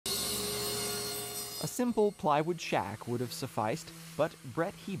A simple plywood shack would have sufficed, but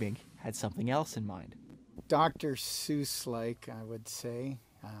Brett Hebink had something else in mind. Dr. Seuss-like, I would say.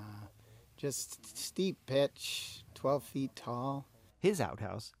 Just steep pitch, 12 feet tall. His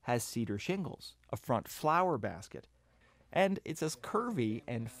outhouse has cedar shingles, a front flower basket, and it's as curvy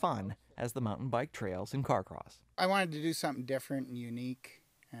and fun as the mountain bike trails in Carcross. I wanted to do something different and unique,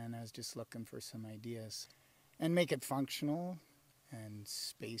 and I was just looking for some ideas and make it functional and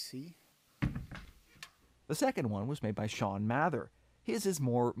spacey. The second one was made by Sean Mather. His is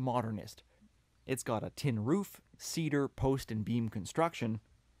more modernist. It's got a tin roof, cedar post and beam construction,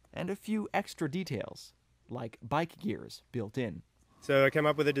 and a few extra details, like bike gears built in. So I came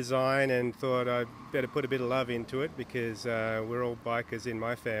up with a design and thought I'd better put a bit of love into it because we're all bikers in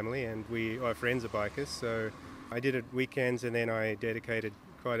my family and our friends are bikers. So I did it weekends and then I dedicated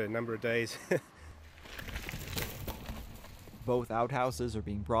quite a number of days. Both outhouses are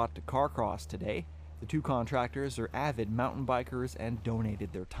being brought to Carcross today. The two contractors are avid mountain bikers and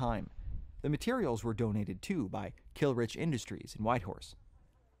donated their time. The materials were donated too by Kilrich Industries in Whitehorse.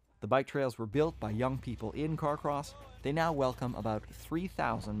 The bike trails were built by young people in Carcross. They now welcome about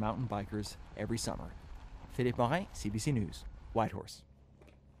 3,000 mountain bikers every summer. Philippe Morin, CBC News, Whitehorse.